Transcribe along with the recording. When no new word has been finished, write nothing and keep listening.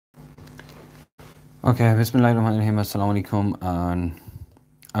Okay बिस्मिल्लाहिर्रहमानिर्रहीम अस्सलाम वालेकुम एंड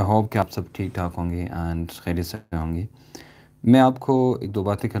आई होप कि आप सब ठीक ठाक होंगे एंड खैरियत से होंगे। मैं आपको एक दो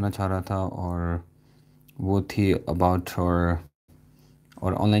बातें करना चाह रहा था और वो थी अबाउट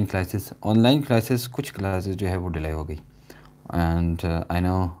और ऑनलाइन क्लासेस कुछ क्लासेस जो है वो डिले हो गई and I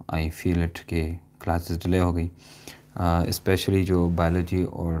know I feel it कि क्लासेस डिले हो गई, स्पेशली जो बायोलॉजी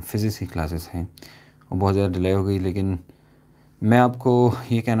और फिज़िक्स की क्लासेस हैं वो बहुत ज़्यादा डिले हो गई। लेकिन मैं आपको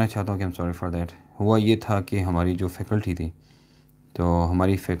ये कहना चाहता हूँ कि I am sorry for that. हुआ ये था कि हमारी जो फैकल्टी थी, तो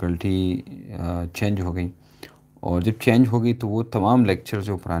हमारी फैकल्टी चेंज हो गई, और जब चेंज हो गई तो वो तमाम लेक्चर्स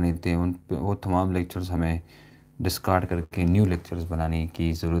जो पुराने थे वो तमाम लेक्चर्स हमें डिस्कार्ड करके न्यू लेक्चर्स बनाने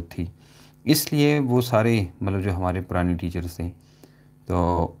की ज़रूरत थी। इसलिए वो सारे मतलब जो हमारे पुराने टीचर्स थे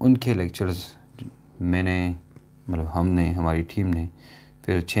तो उनके लेक्चर्स मैंने मतलब हमने हमारी टीम ने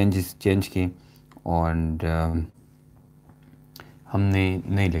फिर चेंज किए और हमने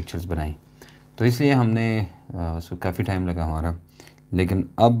नए लेक्चर्स बनाए। तो इसलिए हमने उसको काफ़ी टाइम लगा हमारा, लेकिन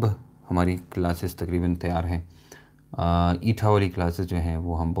अब हमारी क्लासेस तकरीबन तैयार हैं। ईटा वाली क्लासेस जो हैं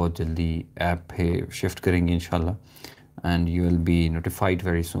वो हम बहुत जल्दी ऐप पे शिफ्ट करेंगे इंशाल्लाह, and you will be notified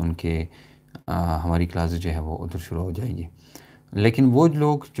very soon कि हमारी क्लासेस जो है वो उधर शुरू हो जाएंगी। लेकिन वो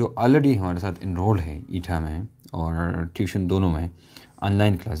लोग जो ऑलरेडी हमारे साथ इनरोल है ईटा में और ट्यूशन दोनों में,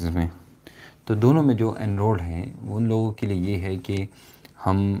 ऑनलाइन क्लासेस में, तो दोनों में जो एनरोल्ड हैं उन लोगों के लिए ये है कि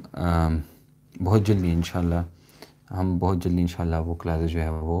हम बहुत जल्दी इंशाल्लाह वो क्लासेस जो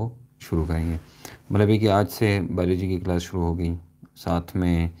है वो शुरू करेंगे। मतलब ये कि आज से बायोलॉजी की क्लास शुरू हो गई, साथ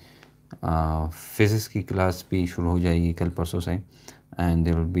में फिज़िक्स की क्लास भी शुरू हो जाएगी कल परसों से, and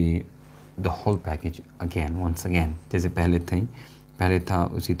there will be the whole package again once again, जैसे पहले था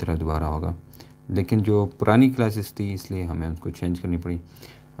उसी तरह दोबारा होगा। लेकिन जो पुरानी क्लासेस थी इसलिए हमें उसको चेंज करनी पड़ी।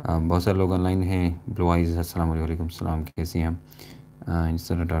 बहुत सारे लोग ऑनलाइन हैं। ब्लू आइज़ अस्सलाम वालेकुम सलाम, कैसी हैं? इस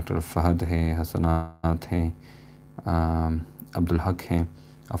तरह डॉक्टर फ़हद है, हसनात हैं, अब्दुल हक हैं,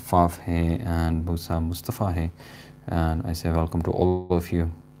 अफ़ाफ़ है एंड मूसा मुस्तफ़ा है, एंड आई से welcome to all of you.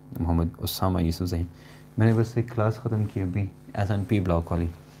 Mohammad Usama Yusuf हैं। मैंने बस एक क्लास ख़त्म की अभी SNP ब्लॉक वाली,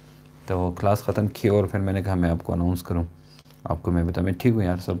 तो क्लास ख़त्म की और फिर मैंने कहा मैं आपको अनाउंस करूं, आपको मैं बताऊँ मैं ठीक हूँ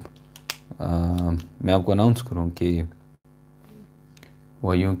यार सब। मैं आपको अनाउंस करूं कि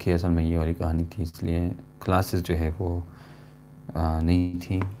वो यूँ कि असल में ये वाली कहानी थी, इसलिए क्लासेस जो है वो नहीं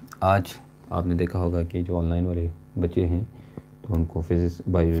थी। आज आपने देखा होगा कि जो ऑनलाइन वाले बच्चे हैं तो उनको फिज़िक्स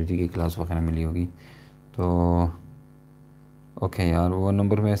बायोलॉजी की क्लास वगैरह मिली होगी। तो ओके यार, वो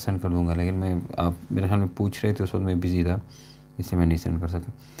नंबर मैं सेंड कर दूंगा, लेकिन मैं आप मेरे ख्याल में पूछ रहे थे उस वक्त मैं बिज़ी था, इसलिए मैं नहीं सेंड कर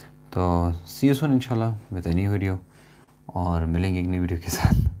सका। तो सी यू सून इंशाल्लाह विद अ न्यू वीडियो, और मिलेंगे एक नई वीडियो के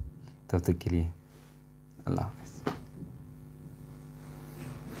साथ। तब तक के लिए अल्लाह।